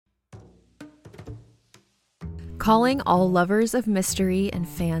Calling all lovers of mystery and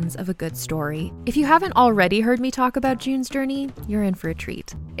fans of a good story. If you haven't already heard me talk about June's Journey, you're in for a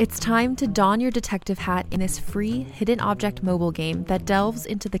treat. It's time to don your detective hat in this free hidden object mobile game that delves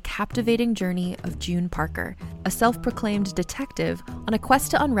into the captivating journey of June Parker, a self-proclaimed detective on a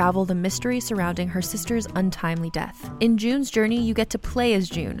quest to unravel the mystery surrounding her sister's untimely death. In June's Journey, you get to play as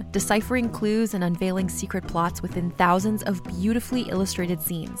June, deciphering clues and unveiling secret plots within thousands of beautifully illustrated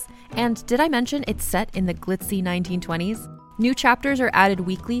scenes. And did I mention it's set in the glitzy 1920s? New chapters are added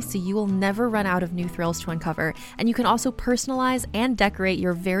weekly, so you will never run out of new thrills to uncover, and you can also personalize and decorate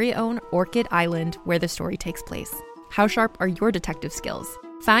your very own Orchid Island where the story takes place. How sharp are your detective skills?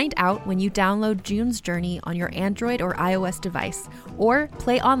 Find out when you download June's Journey on your Android or iOS device, or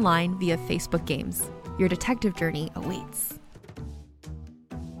play online via Facebook Games. Your detective journey awaits.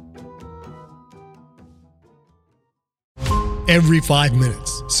 Every 5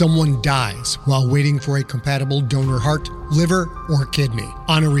 minutes, someone dies while waiting for a compatible donor heart, liver, or kidney.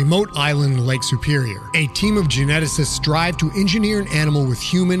 On a remote island in Lake Superior, a team of geneticists strive to engineer an animal with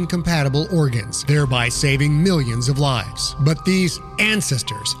human-compatible organs, thereby saving millions of lives. But these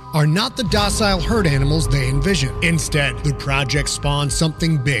ancestors are not the docile herd animals they envision. Instead, the project spawns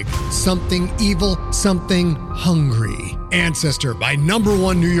something big, something evil, something hungry. Ancestor by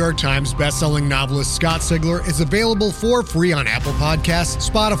 #1 New York Times bestselling novelist Scott Sigler is available for free on Apple Podcasts,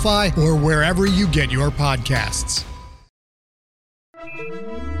 Spotify, or wherever you get your podcasts.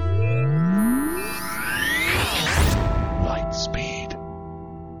 Lightspeed.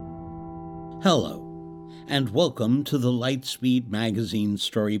 Hello, and welcome to the Lightspeed Magazine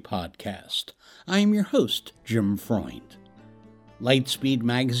Story Podcast. I am your host, Jim Freund. Lightspeed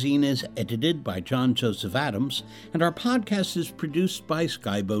Magazine is edited by John Joseph Adams, and our podcast is produced by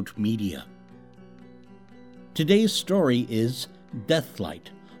Skyboat Media. Today's story is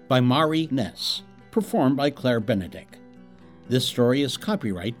Deathlight by Ness, performed by Claire Benedict. This story is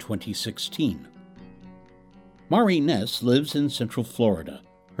copyright 2016. Ness lives in Central Florida.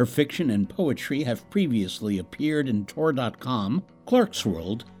 Her fiction and poetry have previously appeared in Tor.com,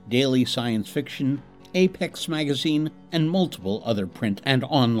 Clarkesworld, Daily Science Fiction, Apex Magazine, and multiple other print and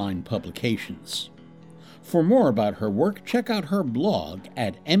online publications. For more about her work, check out her blog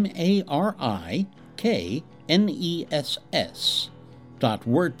at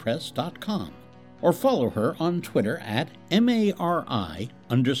marikness.wordpress.com or follow her on Twitter at MARI_NESS.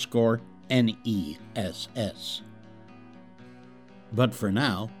 But for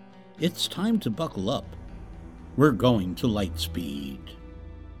now, it's time to buckle up. We're going to Lightspeed.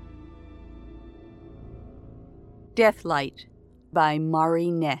 Deathlight by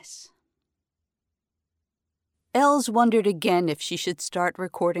Ness. Els wondered again if she should start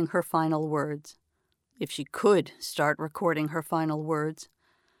recording her final words. If she could start recording her final words.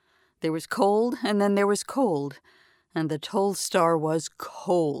 There was cold, and then there was cold, and the Toll Star was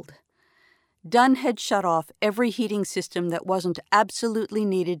cold. Dunn had shut off every heating system that wasn't absolutely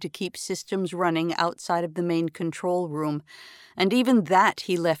needed to keep systems running outside of the main control room, and even that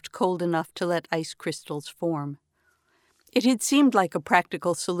he left cold enough to let ice crystals form. It had seemed like a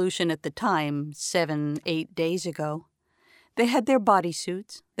practical solution at the time, 7-8 days ago. They had their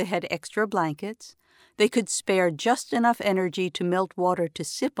bodysuits, they had extra blankets, they could spare just enough energy to melt water to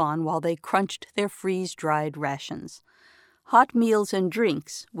sip on while they crunched their freeze-dried rations. Hot meals and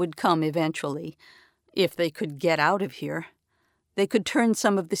drinks would come eventually, if they could get out of here. They could turn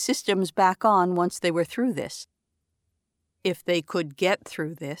some of the systems back on once they were through this. If they could get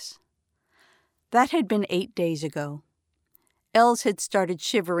through this. That had been 8 days ago. Els had started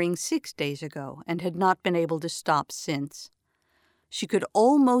shivering 6 days ago and had not been able to stop since. She could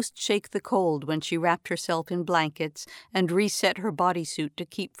almost shake the cold when she wrapped herself in blankets and reset her bodysuit to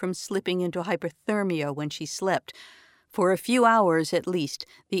keep from slipping into hypothermia when she slept. For a few hours at least,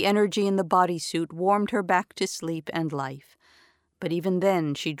 the energy in the bodysuit warmed her back to sleep and life. But even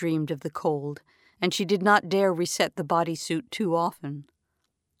then she dreamed of the cold, and she did not dare reset the bodysuit too often.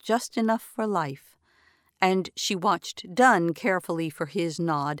 Just enough for life. And she watched Dunn carefully for his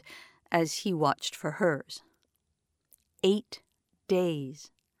nod as he watched for hers. 8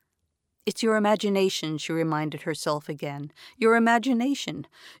 days. It's your imagination, she reminded herself again. Your imagination.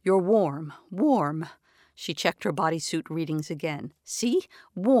 You're warm, warm. She checked her bodysuit readings again. See?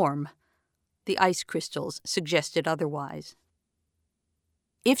 Warm. The ice crystals suggested otherwise.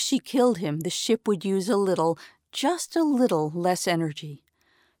 If she killed him, the ship would use a little, just a little less energy.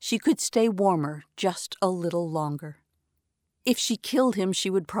 She could stay warmer just a little longer. If she killed him, she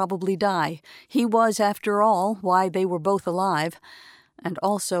would probably die. He was, after all, why they were both alive, and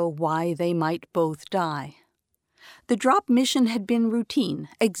also why they might both die. The drop mission had been routine,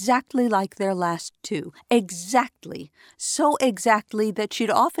 exactly like their last two. Exactly. So exactly that she'd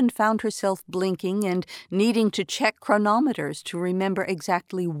often found herself blinking and needing to check chronometers to remember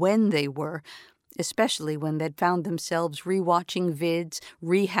exactly when they were, especially when they'd found themselves rewatching vids,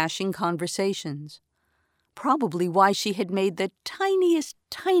 rehashing conversations. Probably why she had made the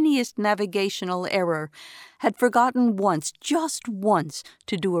tiniest navigational error, had forgotten once, just once,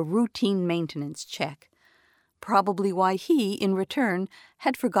 to do a routine maintenance check. Probably why he, in return,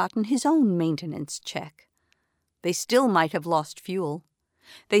 had forgotten his own maintenance check. They still might have lost fuel.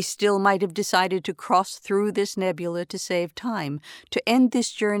 They still might have decided to cross through this nebula to save time, to end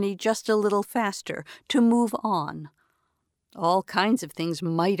this journey just a little faster, to move on. All kinds of things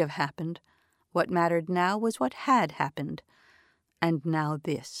might have happened. What mattered now was what had happened. And now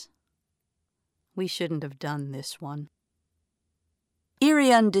this. We shouldn't have done this one.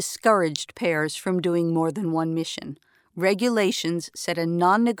 Irion discouraged pairs from doing more than one mission. Regulations set a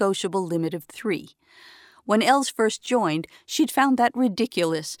non-negotiable limit of 3. When Els first joined, she'd found that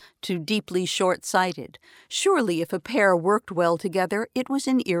ridiculous, too deeply short-sighted. Surely if a pair worked well together, it was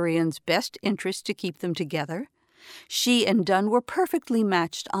in Irion's best interest to keep them together. She and Dunn were perfectly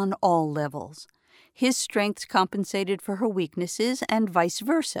matched on all levels. His strengths compensated for her weaknesses, and vice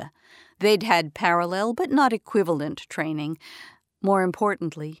versa. They'd had parallel but not equivalent training. More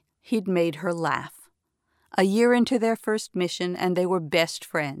importantly, he'd made her laugh. A year into their first mission, and they were best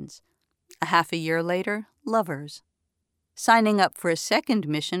friends. A half a year later, lovers. Signing up for a second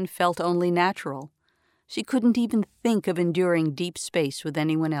mission felt only natural. She couldn't even think of enduring deep space with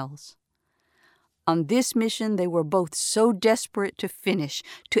anyone else. On this mission, they were both so desperate to finish,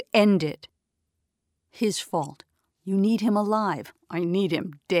 to end it. His fault. You need him alive. I need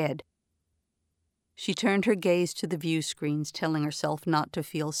him dead. She turned her gaze to the view screens, telling herself not to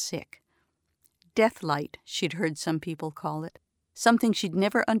feel sick. Deathlight, she'd heard some people call it. Something she'd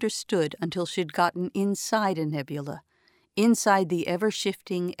never understood until she'd gotten inside a nebula. Inside the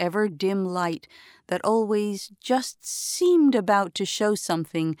ever-shifting, ever-dim light that always just seemed about to show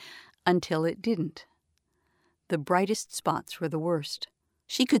something until it didn't. The brightest spots were the worst.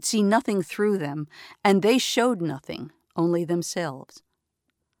 She could see nothing through them, and they showed nothing, only themselves.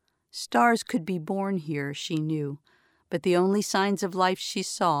 Stars could be born here, she knew, but the only signs of life she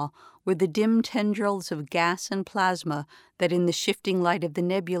saw were the dim tendrils of gas and plasma that in the shifting light of the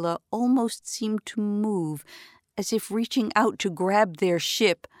nebula almost seemed to move, as if reaching out to grab their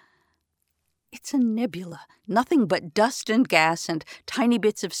ship. It's a nebula, nothing but dust and gas and tiny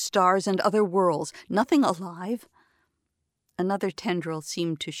bits of stars and other worlds, nothing alive. Another tendril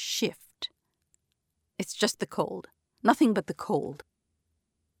seemed to shift. It's just the cold, nothing but the cold.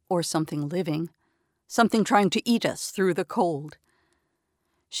 Or something living, something trying to eat us through the cold.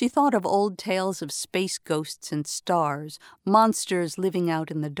 She thought of old tales of space ghosts and stars, monsters living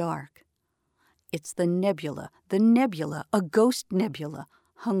out in the dark. It's the nebula, a ghost nebula,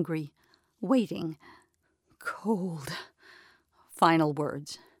 hungry, waiting, cold. Final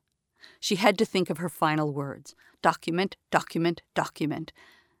words. She had to think of her final words. Document, document, document.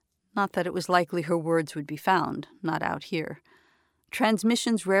 Not that it was likely her words would be found, not out here.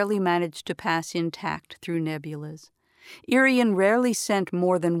 Transmissions rarely managed to pass intact through nebulas. Irion rarely sent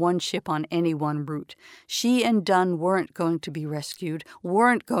more than one ship on any one route. She and Dunn weren't going to be rescued,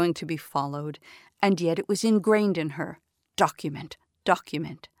 weren't going to be followed, and yet it was ingrained in her. Document,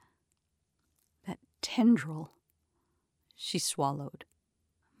 document. That tendril. She swallowed,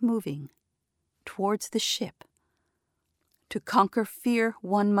 moving towards the ship. To conquer fear,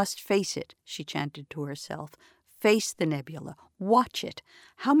 one must face it, she chanted to herself. Face the nebula. Watch it.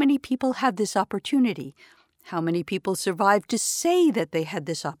 How many people have this opportunity? How many people survive to say that they had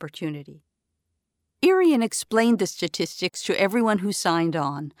this opportunity? Irion explained the statistics to everyone who signed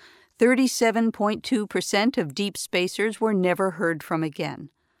on. 37.2% of deep spacers were never heard from again.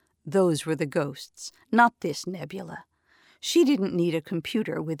 Those were the ghosts, not this nebula. She didn't need a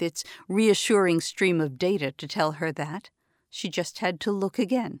computer with its reassuring stream of data to tell her that. She just had to look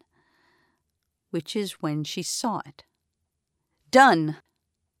again. Which is when she saw it. Dunn!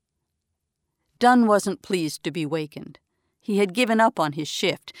 Dunn wasn't pleased to be wakened. He had given up on his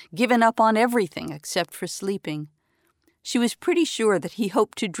shift, given up on everything except for sleeping. She was pretty sure that he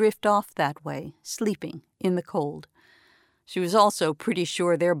hoped to drift off that way, sleeping, in the cold. She was also pretty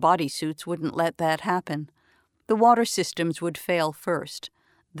sure their bodysuits wouldn't let that happen. The water systems would fail first.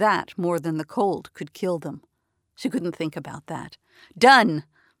 That, more than the cold, could kill them. She couldn't think about that. Dunn!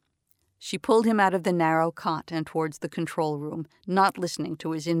 She pulled him out of the narrow cot and towards the control room, not listening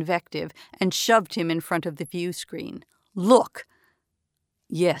to his invective, and shoved him in front of the view screen. Look!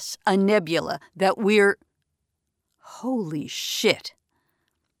 Yes, a nebula that we're... Holy shit!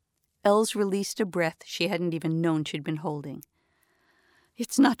 Els released a breath she hadn't even known she'd been holding.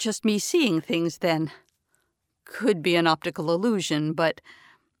 It's not just me seeing things, then. Could be an optical illusion, but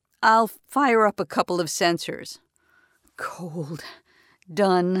I'll fire up a couple of sensors. Cold.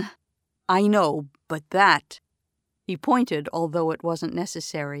 Done. I know, but that... He pointed, although it wasn't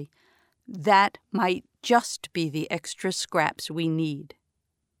necessary. That might just be the extra scraps we need.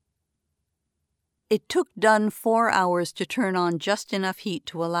 It took Dunn 4 hours to turn on just enough heat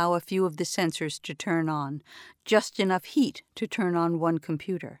to allow a few of the sensors to turn on, just enough heat to turn on one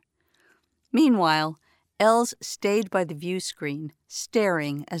computer. Meanwhile, Els stayed by the view screen,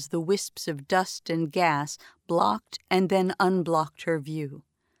 staring as the wisps of dust and gas blocked and then unblocked her view.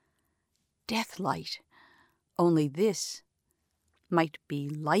 Deathlight. Only this might be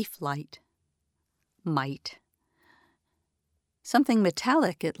lifelight. Might. Something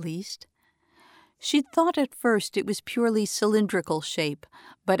metallic, at least. She'd thought at first it was purely cylindrical shape,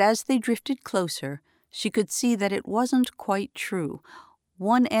 but as they drifted closer, she could see that it wasn't quite true.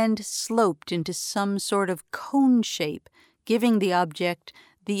 One end sloped into some sort of cone shape, giving the object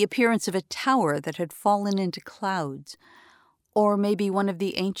the appearance of a tower that had fallen into clouds. Or maybe one of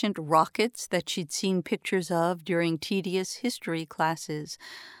the ancient rockets that she'd seen pictures of during tedious history classes.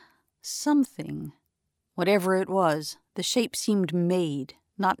 Something. Whatever it was, the shape seemed made,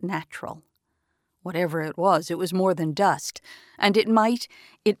 not natural. Whatever it was more than dust. And it might...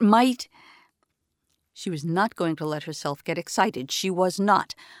 She was not going to let herself get excited. She was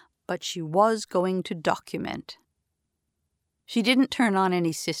not. But she was going to document. She didn't turn on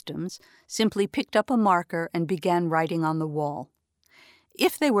any systems, simply picked up a marker and began writing on the wall.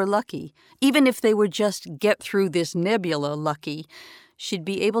 If they were lucky, even if they were just get through this nebula lucky, she'd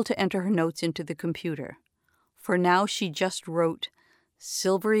be able to enter her notes into the computer. For now she just wrote,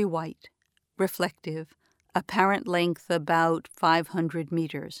 silvery white, reflective, apparent length about 500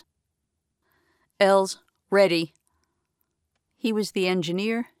 meters. Els, ready. He was the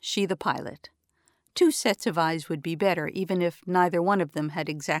engineer, she the pilot. 2 sets of eyes would be better, even if neither one of them had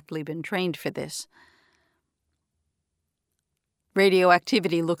exactly been trained for this.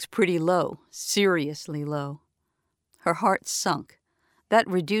 Radioactivity looks pretty low, seriously low. Her heart sunk. That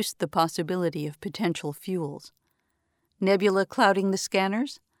reduced the possibility of potential fuels. Nebula clouding the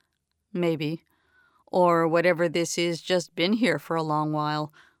scanners? Maybe. Or whatever this is just been here for a long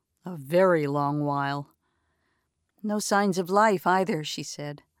while. A very long while. No signs of life either, she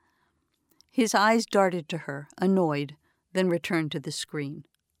said. His eyes darted to her, annoyed, then returned to the screen.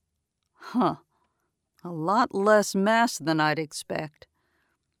 Huh. A lot less mass than I'd expect.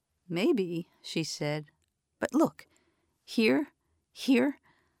 Maybe, she said. But look, here,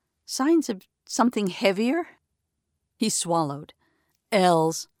 signs of something heavier? He swallowed.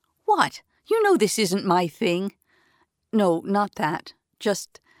 Els. What? You know this isn't my thing. No, not that.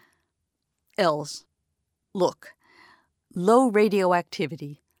 Just... Els. Look. Low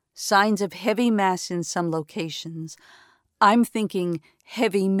radioactivity. Signs of heavy mass in some locations. I'm thinking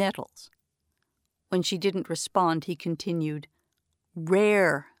heavy metals. When she didn't respond, he continued,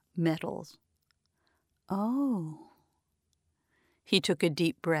 rare metals. Oh. He took a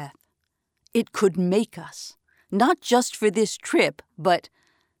deep breath. It could make us, not just for this trip, but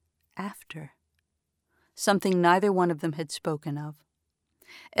after. Something neither one of them had spoken of.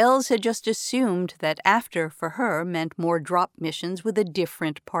 Els had just assumed that after for her meant more drop missions with a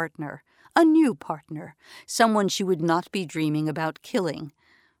different partner, a new partner, someone she would not be dreaming about killing.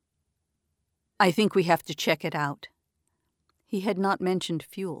 I think we have to check it out. He had not mentioned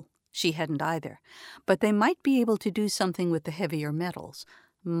fuel. She hadn't either. But they might be able to do something with the heavier metals.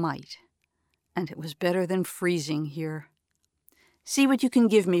 Might. And it was better than freezing here. See what you can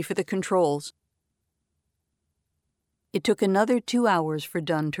give me for the controls. It took another 2 hours for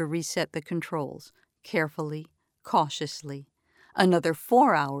Dunn to reset the controls, carefully, cautiously. Another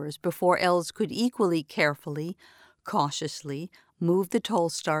 4 hours before Els could equally carefully, cautiously, move the toll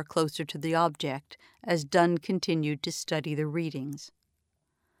star closer to the object as Dunn continued to study the readings.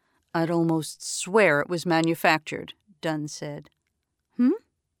 I'd almost swear it was manufactured, Dunn said.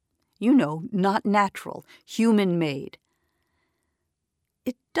 You know, not natural, human-made.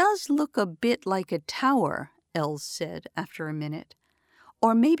 It does look a bit like a tower, Els said after a minute.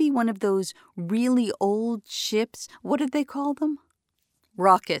 Or maybe one of those really old ships. What did they call them?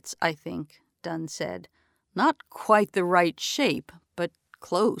 Rockets, I think, Dunn said. Not quite the right shape, but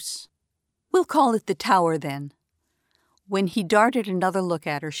close. We'll call it the tower, then. When he darted another look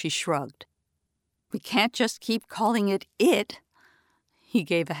at her, she shrugged. We can't just keep calling it it. He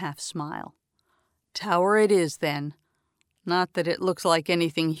gave a half smile. Tower it is, then. Not that it looks like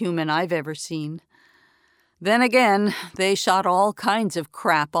anything human I've ever seen. Then again, they shot all kinds of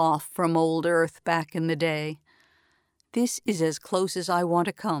crap off from old Earth back in the day. This is as close as I want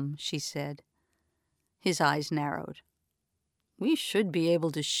to come, she said. His eyes narrowed. We should be able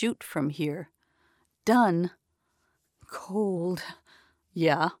to shoot from here. Done. Cold.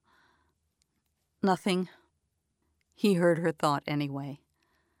 Yeah. Nothing. He heard her thought anyway.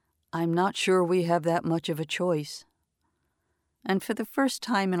 I'm not sure we have that much of a choice. And for the first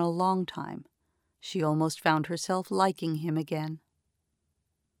time in a long time, she almost found herself liking him again.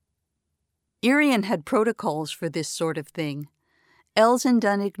 Irian had protocols for this sort of thing. Els and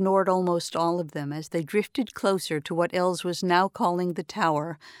Dunn ignored almost all of them as they drifted closer to what Els was now calling the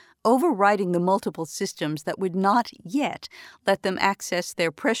tower, overriding the multiple systems that would not yet let them access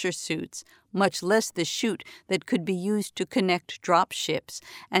their pressure suits, much less the chute that could be used to connect drop ships,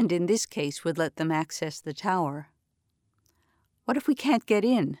 and in this case would let them access the tower. What if we can't get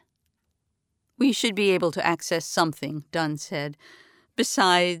in? We should be able to access something, Dunn said.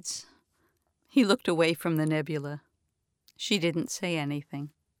 Besides, he looked away from the nebula. She didn't say anything.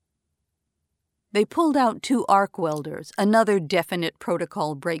 They pulled out 2 arc welders, another definite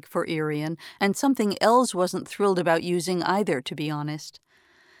protocol break for Irian, and something Els wasn't thrilled about using either, to be honest.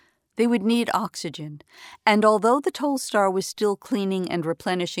 They would need oxygen, and although the Toll Star was still cleaning and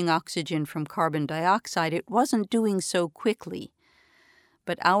replenishing oxygen from carbon dioxide, it wasn't doing so quickly.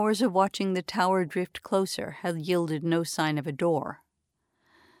 But hours of watching the tower drift closer had yielded no sign of a door.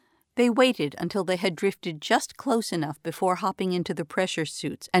 They waited until they had drifted just close enough before hopping into the pressure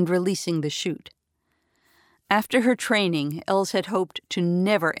suits and releasing the chute. After her training, Els had hoped to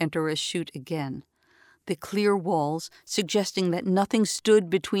never enter a chute again. The clear walls, suggesting that nothing stood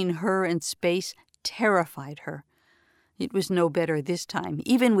between her and space, terrified her. It was no better this time,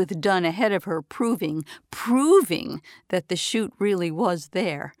 even with Dunn ahead of her proving that the chute really was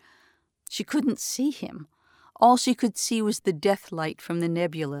there. She couldn't see him. All she could see was the deathlight from the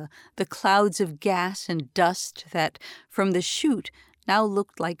nebula, the clouds of gas and dust that, from the chute, now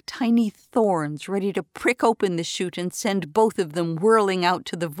looked like tiny thorns ready to prick open the chute and send both of them whirling out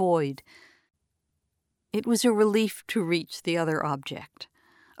to the void. It was a relief to reach the other object,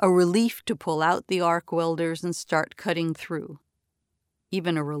 a relief to pull out the arc welders and start cutting through.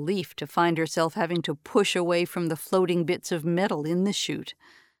 Even a relief to find herself having to push away from the floating bits of metal in the chute.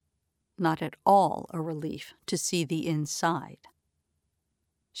 Not at all a relief to see the inside.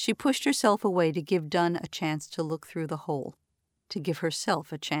 She pushed herself away to give Dunn a chance to look through the hole, to give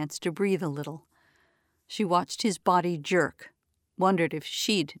herself a chance to breathe a little. She watched his body jerk, wondered if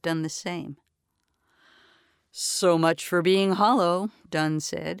she'd done the same. So much for being hollow, Dunn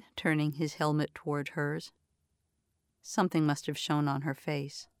said, turning his helmet toward hers. Something must have shown on her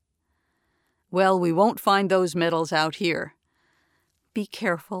face. Well, we won't find those metals out here. Be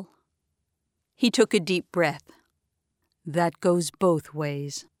careful. He took a deep breath. That goes both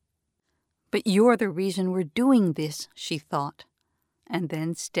ways. But you're the reason we're doing this, she thought, and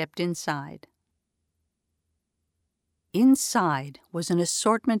then stepped inside. Inside was an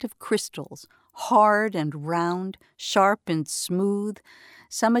assortment of crystals, hard and round, sharp and smooth,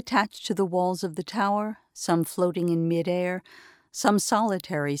 some attached to the walls of the tower, some floating in midair, some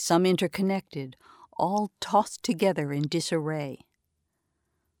solitary, some interconnected, all tossed together in disarray.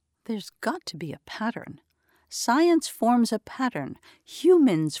 There's got to be a pattern. Science forms a pattern.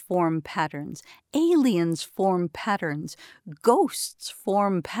 Humans form patterns. Aliens form patterns. Ghosts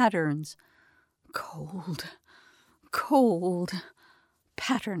form patterns. Cold.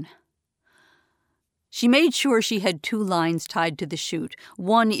 Pattern. She made sure she had 2 lines tied to the chute,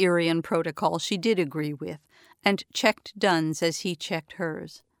 one Irian protocol she did agree with, and checked Dunn's as he checked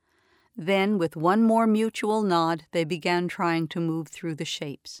hers. Then, with one more mutual nod, they began trying to move through the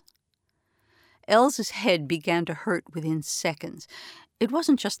shapes. Elsa's head began to hurt within seconds. It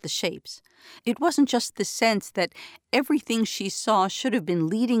wasn't just the shapes. It wasn't just the sense that everything she saw should have been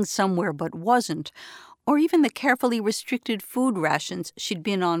leading somewhere but wasn't, or even the carefully restricted food rations she'd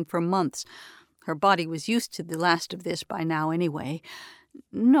been on for months. Her body was used to the last of this by now anyway.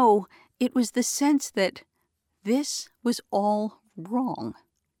 No, it was the sense that this was all wrong.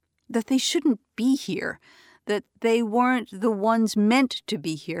 That they shouldn't be here. That they weren't the ones meant to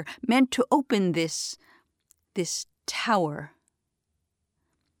be here, meant to open this tower.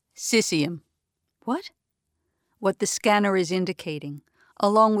 Cesium. What? What the scanner is indicating,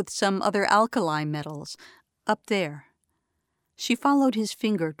 along with some other alkali metals, up there. She followed his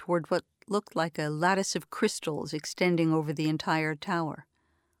finger toward what looked like a lattice of crystals extending over the entire tower.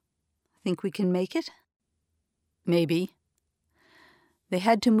 Think we can make it? Maybe. They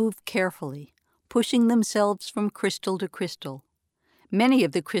had to move carefully, pushing themselves from crystal to crystal. Many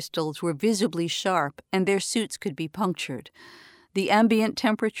of the crystals were visibly sharp, and their suits could be punctured. The ambient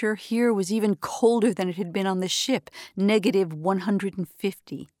temperature here was even colder than it had been on the ship,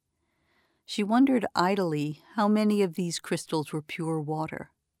 -150. She wondered idly how many of these crystals were pure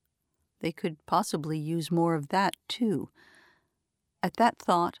water. They could possibly use more of that, too. At that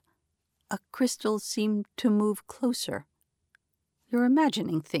thought, a crystal seemed to move closer. You're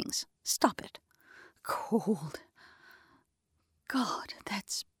imagining things. Stop it. Cold. God,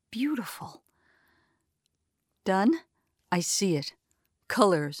 that's beautiful. Done? I see it.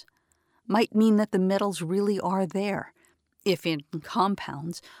 Colors. Might mean that the metals really are there, if in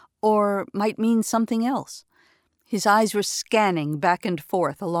compounds, or might mean something else. His eyes were scanning back and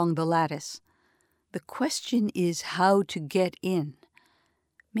forth along the lattice. The question is how to get in.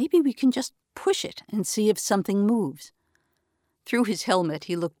 Maybe we can just push it and see if something moves. Through his helmet,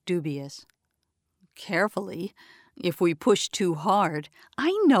 he looked dubious. Carefully. If we push too hard.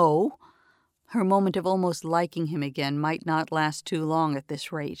 I know. Her moment of almost liking him again might not last too long at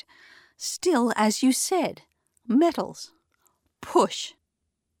this rate. Still, as you said, metals. Push.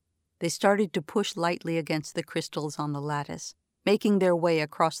 They started to push lightly against the crystals on the lattice, making their way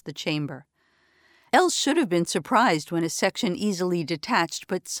across the chamber. Els should have been surprised when a section easily detached,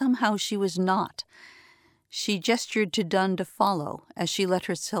 but somehow she was not. She gestured to Dunn to follow as she let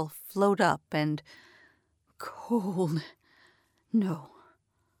herself float up and... Cold. No.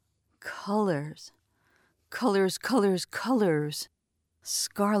 Colors. Colors, colors, colors.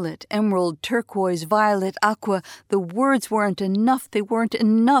 Scarlet, emerald, turquoise, violet, aqua. The words weren't enough. They weren't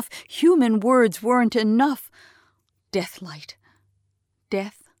enough. Human words weren't enough. Deathlight.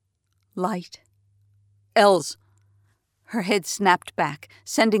 Death. Light. Els. Her head snapped back,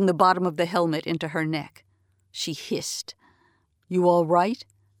 sending the bottom of the helmet into her neck. She hissed. You all right?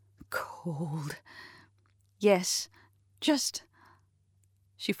 Cold. Yes, just...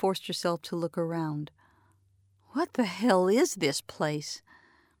 She forced herself to look around. What the hell is this place?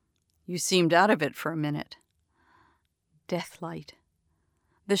 You seemed out of it for a minute. Deathlight.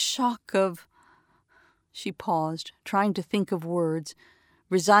 The shock of... She paused, trying to think of words,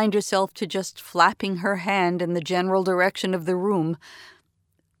 resigned herself to just flapping her hand in the general direction of the room.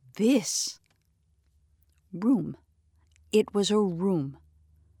 This... Room. It was a room.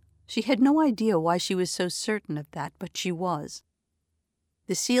 She had no idea why she was so certain of that, but she was.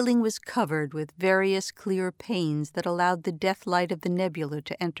 The ceiling was covered with various clear panes that allowed the death light of the nebula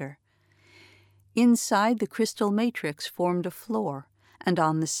to enter. Inside, the crystal matrix formed a floor, and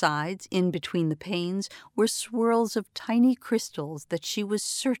on the sides, in between the panes, were swirls of tiny crystals that she was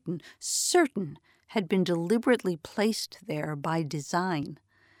certain had been deliberately placed there by design.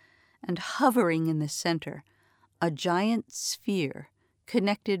 And hovering in the center, a giant sphere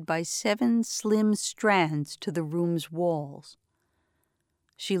connected by 7 slim strands to the room's walls.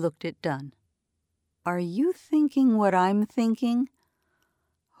 She looked at Dunn. Are you thinking what I'm thinking?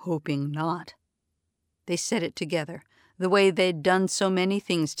 Hoping not. They said it together, the way they'd done so many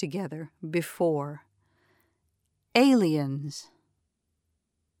things together before. Aliens.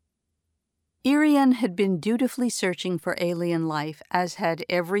 Irian had been dutifully searching for alien life, as had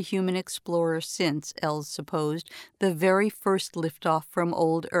every human explorer since, Els supposed, the very first liftoff from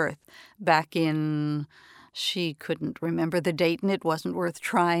old Earth, back in... She couldn't remember the date, and it wasn't worth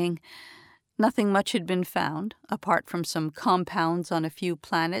trying. Nothing much had been found, apart from some compounds on a few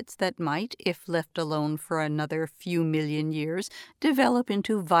planets that might, if left alone for another few million years, develop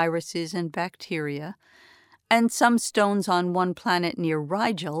into viruses and bacteria, and some stones on one planet near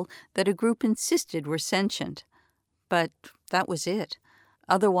Rigel that a group insisted were sentient. But that was it.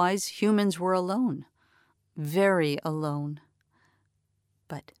 Otherwise, humans were alone. Very alone.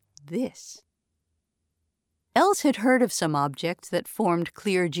 But this... Els had heard of some objects that formed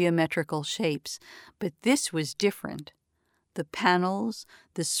clear geometrical shapes, but this was different. The panels,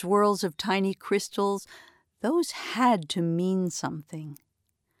 the swirls of tiny crystals, those had to mean something.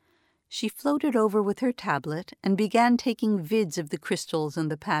 She floated over with her tablet and began taking vids of the crystals and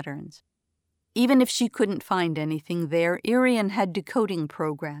the patterns. Even if she couldn't find anything there, Irian had decoding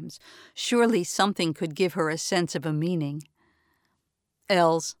programs. Surely something could give her a sense of a meaning.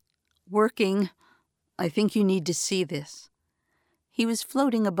 Els, working... I think you need to see this. He was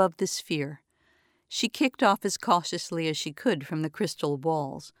floating above the sphere. She kicked off as cautiously as she could from the crystal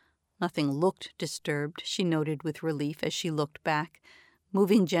walls. Nothing looked disturbed, she noted with relief as she looked back,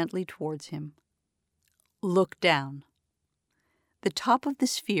 moving gently towards him. Look down. The top of the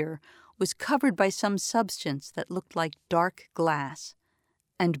sphere was covered by some substance that looked like dark glass,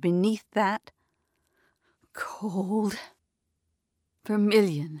 and beneath that, cold.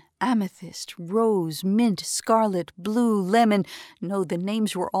 Vermilion, amethyst, rose, mint, scarlet, blue, lemon. No, the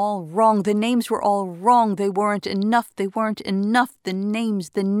names were all wrong. The names were all wrong. They weren't enough. They weren't enough. The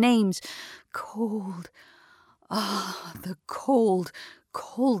names. Cold. Ah, the cold,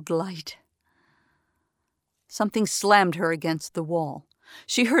 cold light. Something slammed her against the wall.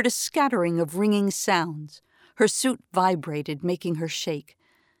 She heard a scattering of ringing sounds. Her suit vibrated, making her shake.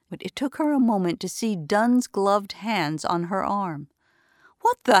 But it took her a moment to see Dunn's gloved hands on her arm.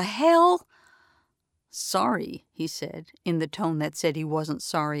 "What the hell?" "Sorry," he said, in the tone that said he wasn't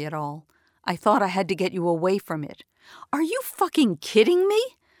sorry at all. "I thought I had to get you away from it." "Are you fucking kidding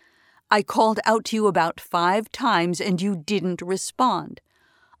me? I called out to you about 5 times and you didn't respond.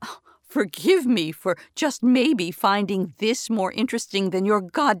 Forgive me for just maybe finding this more interesting than your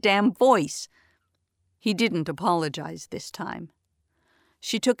goddamn voice." He didn't apologize this time.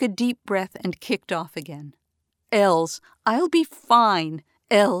 She took a deep breath and kicked off again. "Els, I'll be fine.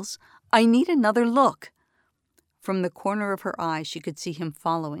 Els, I need another look." From the corner of her eye, she could see him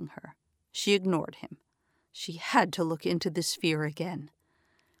following her. She ignored him. She had to look into the sphere again.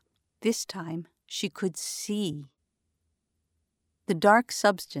 This time, she could see. The dark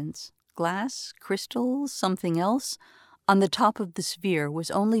substance, glass, crystal, something else, on the top of the sphere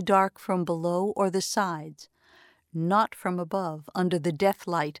was only dark from below or the sides, not from above, under the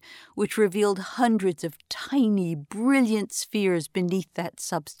deathlight, which revealed hundreds of tiny, brilliant spheres beneath that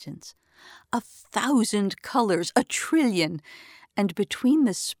substance. 1,000 colors, 1,000,000,000, and between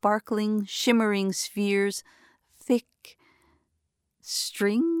the sparkling, shimmering spheres, thick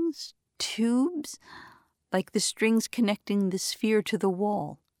strings, tubes, like the strings connecting the sphere to the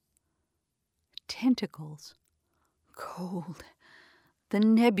wall. Tentacles. Cold. The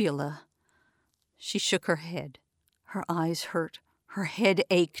nebula. She shook her head. Her eyes hurt. Her head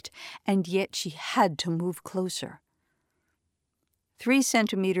ached, and yet she had to move closer. 3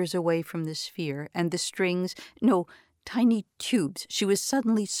 centimeters away from the sphere, and the strings, no, tiny tubes, she was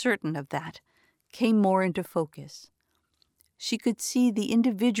suddenly certain of that, came more into focus. She could see the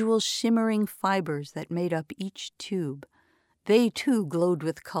individual shimmering fibers that made up each tube. They, too, glowed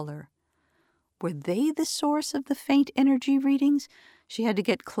with color. Were they the source of the faint energy readings? She had to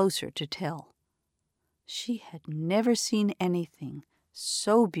get closer to tell. She had never seen anything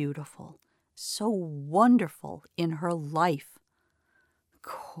so beautiful, so wonderful in her life.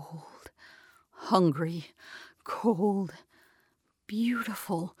 Cold, hungry, cold,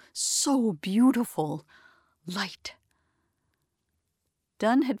 beautiful, so beautiful, light.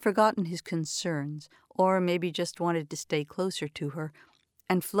 Dunn had forgotten his concerns, or maybe just wanted to stay closer to her,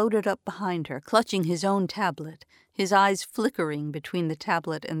 and floated up behind her, clutching his own tablet, his eyes flickering between the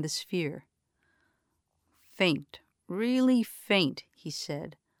tablet and the sphere. "Faint, really faint," he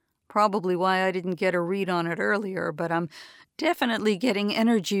said. "Probably why I didn't get a read on it earlier, but I'm definitely getting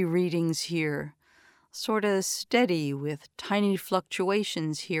energy readings here. Sorta steady, with tiny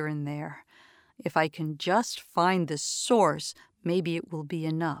fluctuations here and there. If I can just find the source, maybe it will be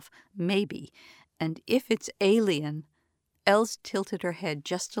enough. Maybe. And if it's alien..." Els tilted her head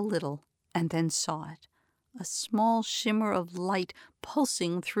just a little and then saw it. A small shimmer of light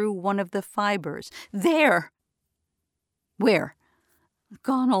pulsing through one of the fibers. There! Where?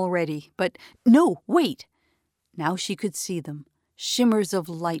 Gone already, but no, wait! Now she could see them. Shimmers of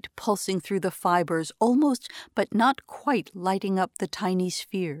light pulsing through the fibers, almost but not quite lighting up the tiny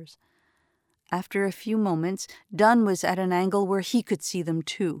spheres. After a few moments, Dunn was at an angle where he could see them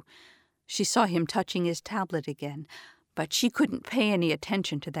too. She saw him touching his tablet again, but she couldn't pay any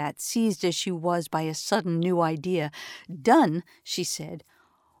attention to that, seized as she was by a sudden new idea. "Dunn," she said,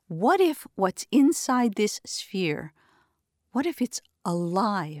 "what if what's inside this sphere, what if it's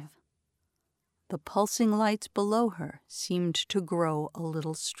alive?" The pulsing lights below her seemed to grow a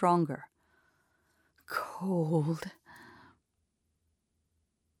little stronger. Cold.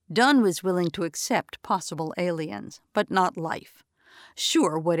 Dunn was willing to accept possible aliens, but not life.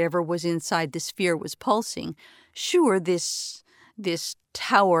 Sure, whatever was inside the sphere was pulsing. Sure, this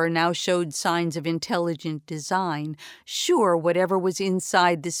tower now showed signs of intelligent design. Sure, whatever was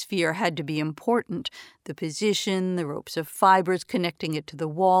inside the sphere had to be important. The position, the ropes of fibers connecting it to the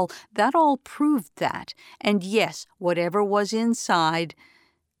wall, that all proved that. And yes, whatever was inside...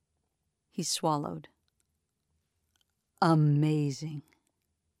 He swallowed. Amazing.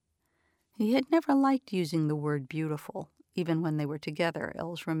 He had never liked using the word beautiful, even when they were together,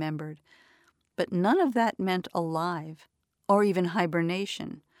 Els remembered. But none of that meant alive, or even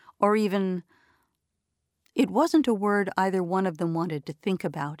hibernation, or even... It wasn't a word either one of them wanted to think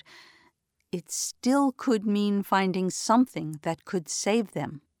about. It still could mean finding something that could save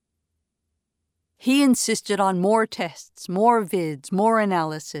them. He insisted on more tests, more vids, more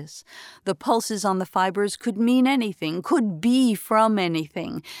analysis. The pulses on the fibers could mean anything, could be from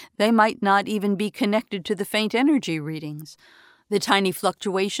anything. They might not even be connected to the faint energy readings. The tiny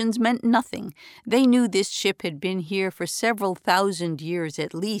fluctuations meant nothing. They knew this ship had been here for several thousand years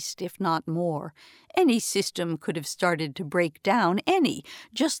at least, if not more. Any system could have started to break down, any.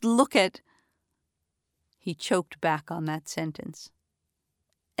 Just look at... He choked back on that sentence.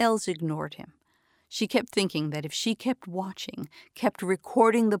 Els ignored him. She kept thinking that if she kept watching, kept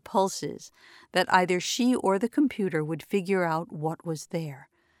recording the pulses, that either she or the computer would figure out what was there.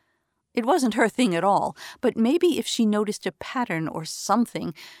 It wasn't her thing at all, but maybe if she noticed a pattern or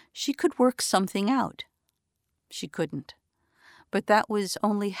something, she could work something out. She couldn't. But that was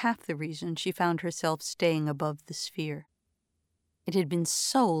only half the reason she found herself staying above the sphere. It had been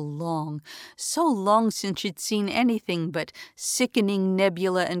so long since she'd seen anything but sickening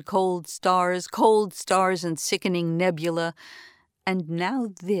nebula and cold stars and sickening nebula. And now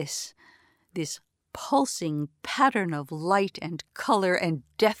this pulsing pattern of light and color and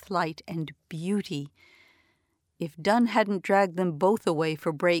deathlight and beauty. If Dunn hadn't dragged them both away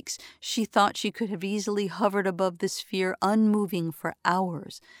for breaks, she thought she could have easily hovered above the sphere unmoving for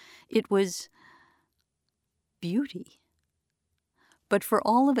hours. It was beauty. But for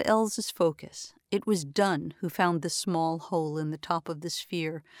all of Els's focus, it was Dunn who found the small hole in the top of the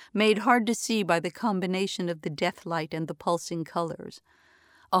sphere, made hard to see by the combination of the deathlight and the pulsing colors.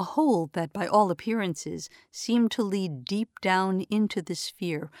 A hole that, by all appearances, seemed to lead deep down into the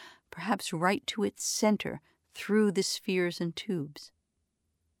sphere, perhaps right to its center, through the spheres and tubes.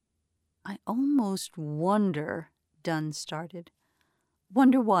 "I almost wonder," Dunn started.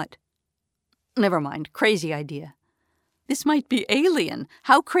 "Wonder what?" "Never mind, crazy idea." "This might be alien.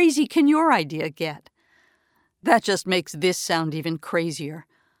 How crazy can your idea get?" "That just makes this sound even crazier."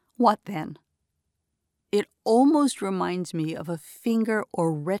 "What then?" "It almost reminds me of a finger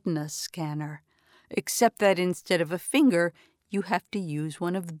or retina scanner, except that instead of a finger, you have to use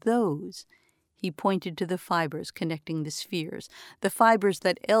one of those." He pointed to the fibers connecting the spheres, the fibers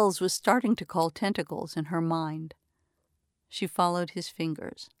that Els was starting to call tentacles in her mind. She followed his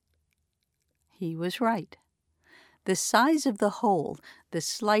fingers. He was right. The size of the hole, the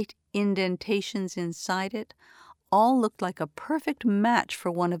slight indentations inside it, all looked like a perfect match for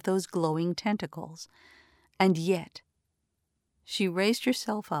one of those glowing tentacles. And yet, she raised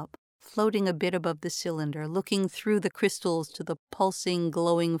herself up, floating a bit above the cylinder, looking through the crystals to the pulsing,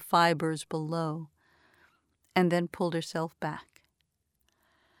 glowing fibers below, and then pulled herself back.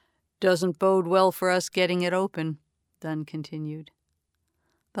 "Doesn't bode well for us getting it open," Dunn continued.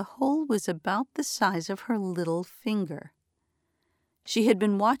 The hole was about the size of her little finger. She had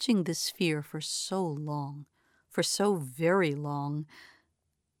been watching the sphere for so long, for so very long.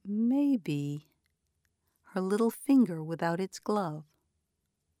 Maybe her little finger without its glove.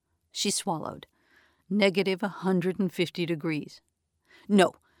 She swallowed. -150 degrees.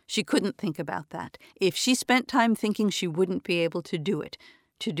 No, she couldn't think about that. If she spent time thinking, she wouldn't be able to do it,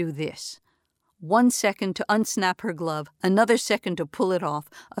 to do this. 1 second to unsnap her glove, another second to pull it off,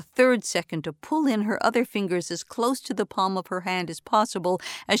 a third second to pull in her other fingers as close to the palm of her hand as possible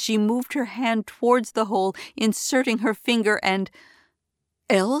as she moved her hand towards the hole, inserting her finger and...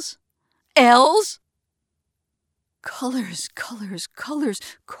 Els? Els? Colors, colors, colors,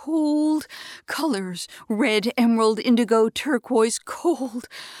 cold colors, red, emerald, indigo, turquoise, cold,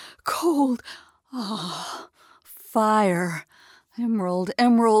 cold. Ah, fire. Emerald,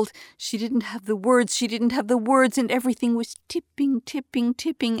 emerald. She didn't have the words, and everything was tipping, tipping,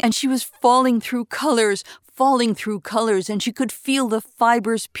 tipping, and she was falling through colors, and she could feel the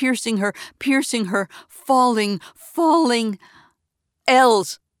fibers piercing her, falling.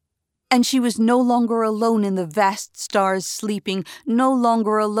 Els! And she was no longer alone in the vast stars sleeping, no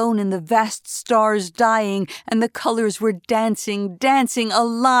longer alone in the vast stars dying, and the colors were dancing,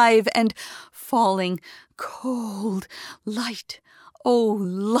 alive and falling. Cold, light, oh,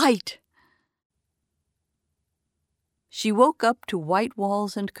 light. She woke up to white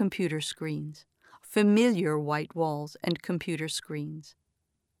walls and computer screens, familiar white walls and computer screens.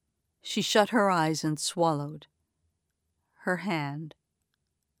 She shut her eyes and swallowed. Her hand.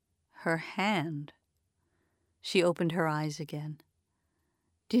 She opened her eyes again.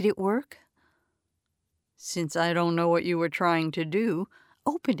 Did it work? Since I don't know what you were trying to do,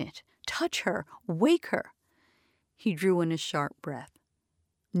 open it, touch her, wake her. He drew in a sharp breath.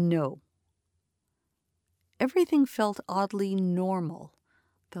 No. Everything felt oddly normal.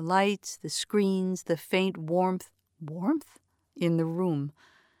 The lights, the screens, the faint warmth in the room.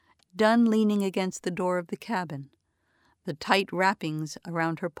 Dunn leaning against the door of the cabin. the tight wrappings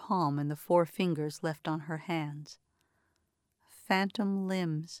around her palm and the 4 fingers left on her hands. Phantom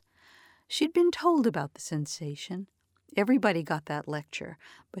limbs. She'd been told about the sensation. Everybody got that lecture,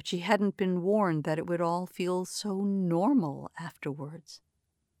 but she hadn't been warned that it would all feel so normal afterwards.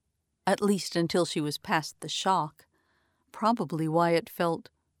 At least until she was past the shock. Probably why it felt...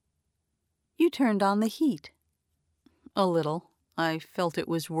 You turned on the heat. A little. I felt it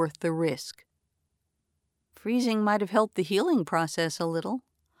was worth the risk. Freezing might have helped the healing process a little.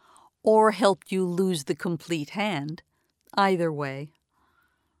 Or helped you lose the complete hand. Either way.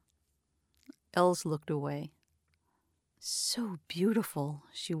 Els looked away. So beautiful,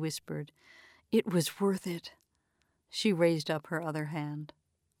 she whispered. It was worth it. She raised up her other hand.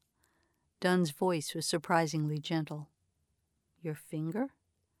 Dunn's voice was surprisingly gentle. Your finger?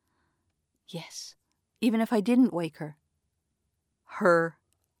 Yes, even if I didn't wake her. Her.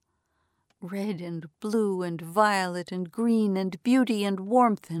 Red and blue and violet and green and beauty and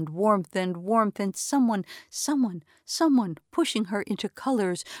warmth and warmth and warmth and someone pushing her into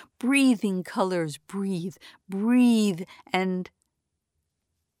colors, breathing colors, breathe, and...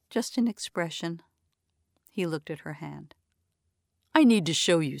 Just an expression. He looked at her hand. I need to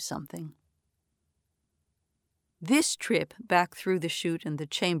show you something. This trip back through the chute and the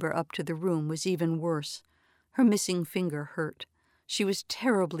chamber up to the room was even worse. Her missing finger hurt. She was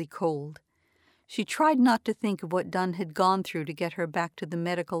terribly cold. She tried not to think of what Dunn had gone through to get her back to the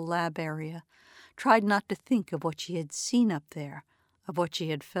medical lab area, tried not to think of what she had seen up there, of what she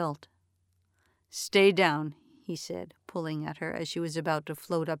had felt. Stay down, he said, pulling at her as she was about to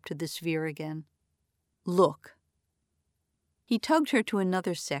float up to the sphere again. Look. He tugged her to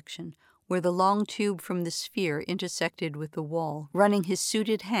another section, where the long tube from the sphere intersected with the wall, running his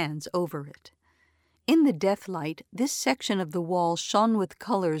suited hands over it. In the deathlight, this section of the wall shone with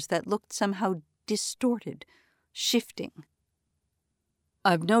colors that looked somehow distorted, shifting.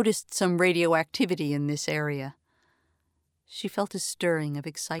 I've noticed some radioactivity in this area. She felt a stirring of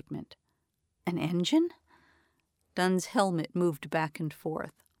excitement. An engine? Dunn's helmet moved back and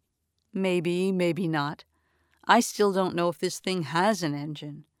forth. Maybe, maybe not. I still don't know if this thing has an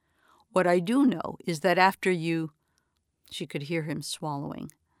engine. What I do know is that after you... She could hear him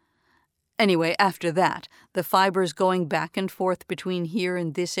swallowing. Anyway, after that, the fibers going back and forth between here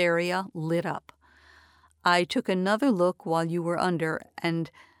and this area lit up. I took another look while you were under, and...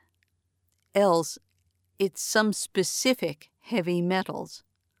 Els, it's some specific heavy metals.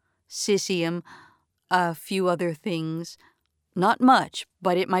 Cesium, a few other things. Not much,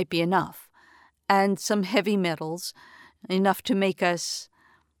 but it might be enough. And some heavy metals, enough to make us...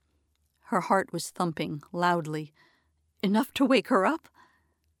 Her heart was thumping loudly. Enough to wake her up?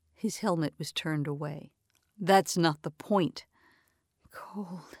 His helmet was turned away. That's not the point.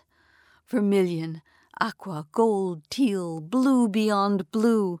 Cold, vermilion, aqua, gold, teal, blue beyond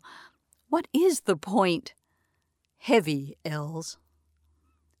blue. What is the point? Heavy, Els.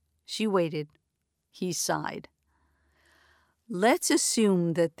 She waited. He sighed. Let's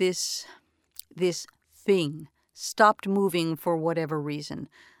assume that this thing stopped moving for whatever reason.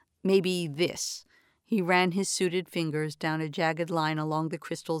 Maybe this. He ran his suited fingers down a jagged line along the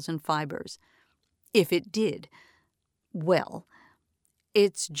crystals and fibers. If it did, well,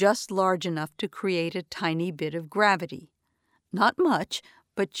 it's just large enough to create a tiny bit of gravity. Not much,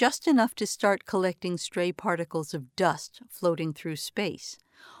 but just enough to start collecting stray particles of dust floating through space,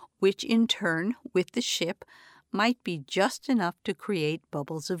 which in turn, with the ship, might be just enough to create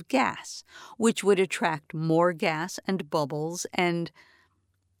bubbles of gas, which would attract more gas and bubbles and...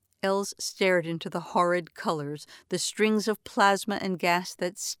 Els stared into the horrid colors, the strings of plasma and gas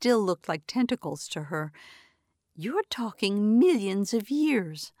that still looked like tentacles to her. You're talking millions of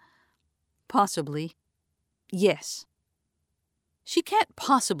years. Possibly. Yes. She can't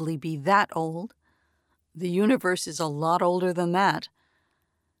possibly be that old. The universe is a lot older than that.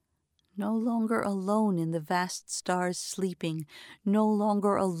 No longer alone in the vast stars sleeping, no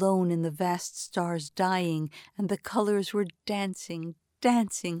longer alone in the vast stars dying, and the colors were dancing,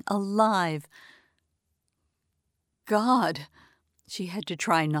 alive. God! She had to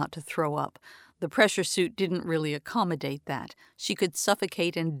try not to throw up. The pressure suit didn't really accommodate that. She could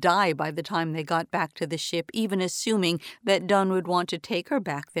suffocate and die by the time they got back to the ship, even assuming that Dunn would want to take her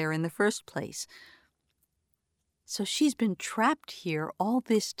back there in the first place. So she's been trapped here all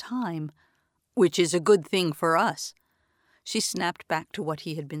this time, which is a good thing for us. She snapped back to what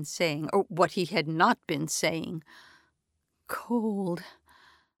he had been saying, or what he had not been saying. Cold.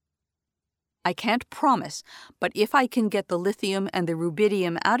 I can't promise, but if I can get the lithium and the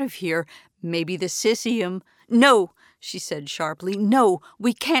rubidium out of here, maybe the cesium... No, she said sharply. No,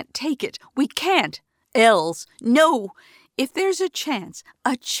 we can't take it. We can't. Els, no! If there's a chance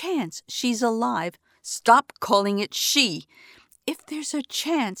she's alive, stop calling it she. If there's a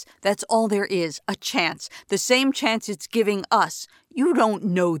chance, that's all there is, a chance. The same chance it's giving us. You don't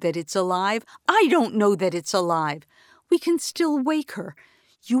know that it's alive. I don't know that it's alive. We can still wake her.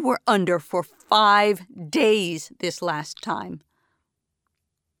 You were under for 5 days this last time.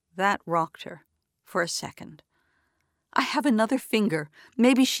 That rocked her for a second. I have another finger.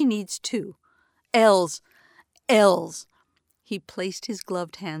 Maybe she needs 2. Els. He placed his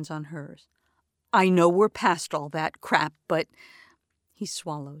gloved hands on hers. I know we're past all that crap, but... He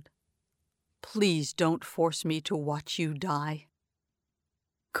swallowed. Please don't force me to watch you die.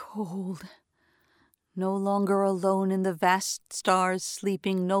 Cold. No longer alone in the vast stars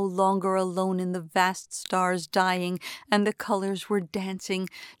sleeping, no longer alone in the vast stars dying, and the colors were dancing,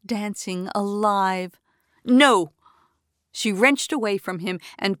 alive. No! She wrenched away from him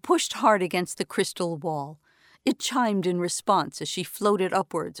and pushed hard against the crystal wall. It chimed in response as she floated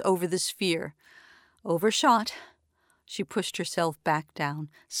upwards over the sphere. Overshot. She pushed herself back down,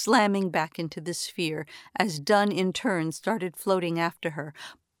 slamming back into the sphere, as Dunn in turn started floating after her.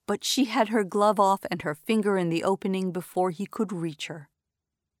 But she had her glove off and her finger in the opening before he could reach her.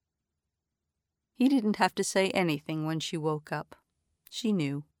 He didn't have to say anything when she woke up. She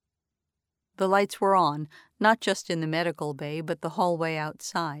knew. The lights were on, not just in the medical bay, but the hallway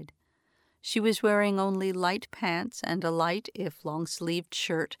outside. She was wearing only light pants and a light, if long-sleeved,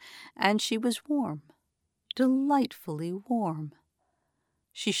 shirt, and she was warm. Delightfully warm.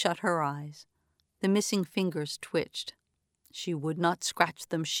 She shut her eyes. The missing fingers twitched. She would not scratch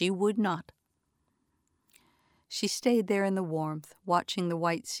them. She would not. She stayed there in the warmth, watching the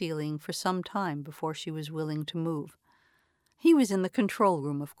white ceiling for some time before she was willing to move. He was in the control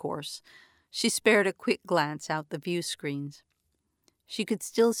room, of course. She spared a quick glance out the view screens. She could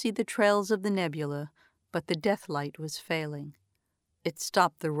still see the trails of the nebula, but the Deathlight was failing. It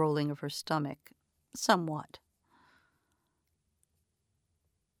stopped the rolling of her stomach. Somewhat.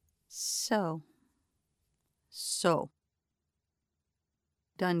 So.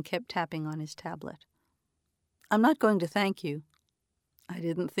 Dunn kept tapping on his tablet. I'm not going to thank you. I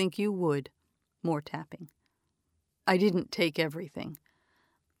didn't think you would. More tapping. I didn't take everything.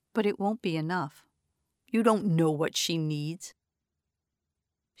 But it won't be enough. You don't know what she needs.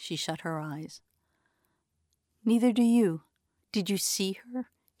 She shut her eyes. Neither do you. Did you see her?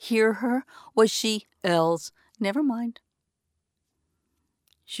 Hear her? Was she... Els. Never mind.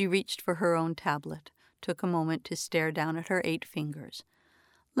 She reached for her own tablet, took a moment to stare down at her 8 fingers.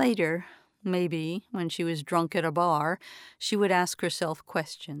 Later, maybe, when she was drunk at a bar, she would ask herself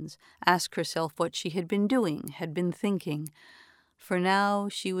questions, ask herself what she had been doing, had been thinking. For now,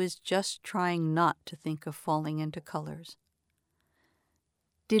 she was just trying not to think of falling into colors.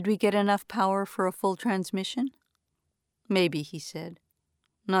 Did we get enough power for a full transmission? Maybe, he said.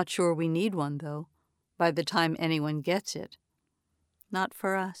 Not sure we need one, though, by the time anyone gets it. Not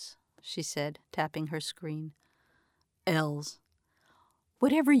for us, she said, tapping her screen. Els.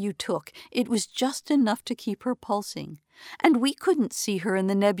 Whatever you took, it was just enough to keep her pulsing. And we couldn't see her in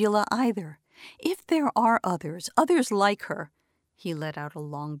the nebula either. If there are others like her, he let out a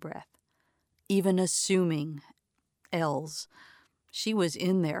long breath. Even assuming, Els, she was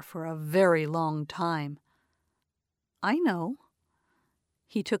in there for a very long time. I know.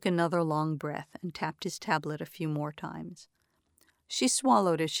 He took another long breath and tapped his tablet a few more times. She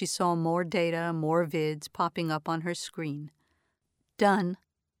swallowed as she saw more data, more vids popping up on her screen. Done.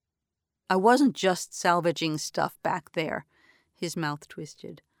 I wasn't just salvaging stuff back there. His mouth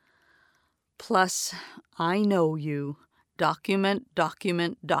twisted. Plus, I know you. Document.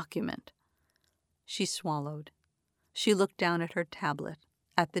 She swallowed. She looked down at her tablet,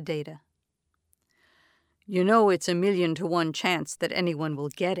 at the data. You know it's a 1,000,000 to 1 chance that anyone will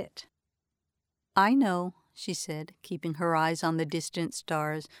get it. I know, she said, keeping her eyes on the distant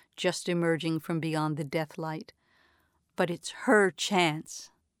stars just emerging from beyond the Deathlight. But it's her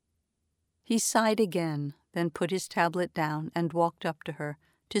chance. He sighed again, then put his tablet down and walked up to her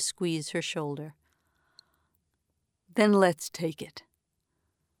to squeeze her shoulder. Then let's take it.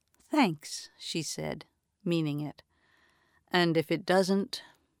 Thanks, she said, meaning it. And if it doesn't...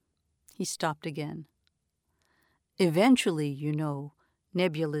 He stopped again. Eventually, you know,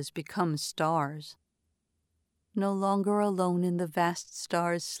 nebulas become stars. No longer alone in the vast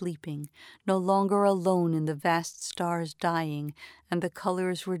stars sleeping, no longer alone in the vast stars dying, and the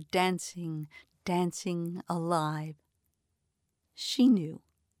colors were dancing, alive. She knew.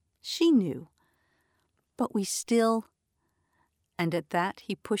 But we still... And at that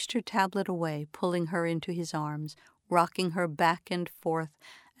he pushed her tablet away, pulling her into his arms, rocking her back and forth,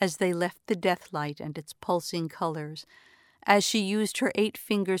 as they left the Deathlight and its pulsing colors, as she used her 8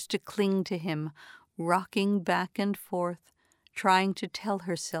 fingers to cling to him, rocking back and forth, trying to tell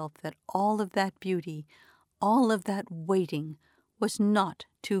herself that all of that beauty, all of that waiting, was not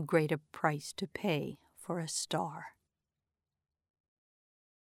too great a price to pay for a star.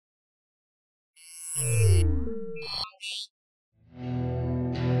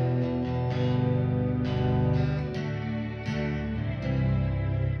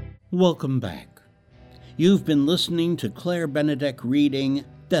 Welcome back. You've been listening to Claire Benedek reading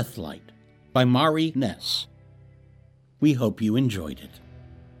Deathlight by Ness. We hope you enjoyed it.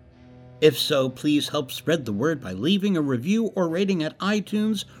 If so, please help spread the word by leaving a review or rating at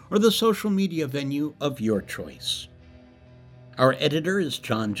iTunes or the social media venue of your choice. Our editor is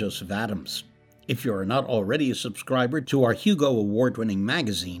John Joseph Adams. If you're not already a subscriber to our Hugo Award-winning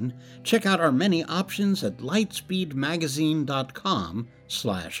magazine, check out our many options at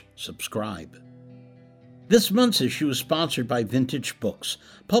lightspeedmagazine.com/subscribe. This month's issue is sponsored by Vintage Books,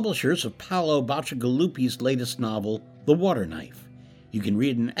 publishers of Paolo Bacigalupi's latest novel, The Water Knife. You can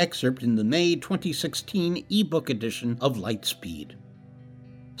read an excerpt in the May 2016 ebook edition of Lightspeed.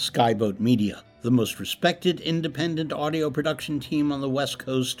 Skyboat Media, the most respected independent audio production team on the West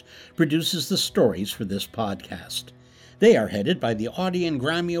Coast, produces the stories for this podcast. They are headed by the Audie and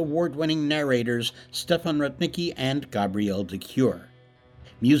Grammy Award-winning narrators Stefan Rudnicki and Gabrielle DeCure.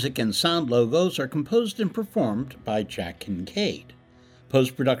 Music and sound logos are composed and performed by Jack Kincaid.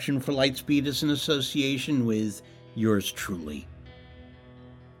 Post-production for Lightspeed is in association with yours truly.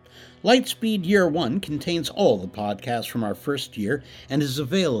 Lightspeed Year 1 contains all the podcasts from our first year and is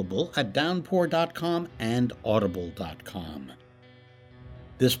available at downpour.com and audible.com.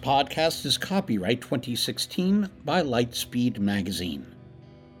 This podcast is copyright 2016 by Lightspeed Magazine.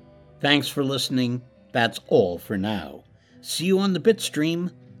 Thanks for listening. That's all for now. See you on the Bitstream.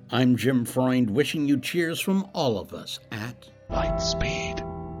 I'm Jim Freund, wishing you cheers from all of us at Lightspeed.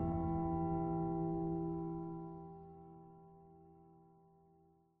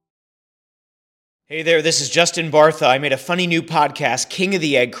 Hey there, this is Justin Bartha. I made a funny new podcast, King of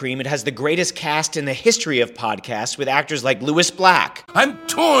the Egg Cream. It has the greatest cast in the history of podcasts with actors like Louis Black. I'm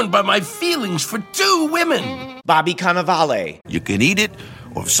torn by my feelings for 2 women. Bobby Cannavale. You can eat it,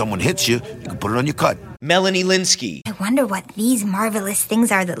 or if someone hits you, you can put it on your cut. Melanie Linsky. I wonder what these marvelous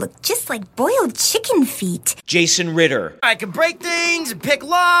things are that look just like boiled chicken feet. Jason Ritter. I can break things and pick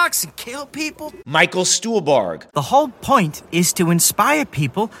locks and kill people. Michael Stuhlbarg. The whole point is to inspire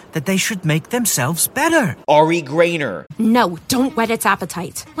people that they should make themselves better. Ari Grainer. No, don't whet its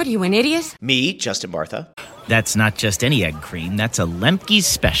appetite. What are you, an idiot? Me, Justin Bartha. That's not just any egg cream, that's a Lemke's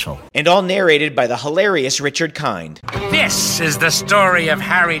special. And all narrated by the hilarious Richard Kind. This is the story of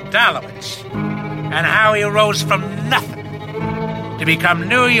Harry Dalowitz and how he rose from nothing to become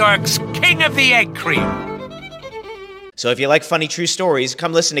New York's King of the Egg Cream. So if you like funny true stories,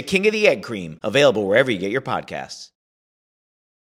 come listen to King of the Egg Cream, available wherever you get your podcasts.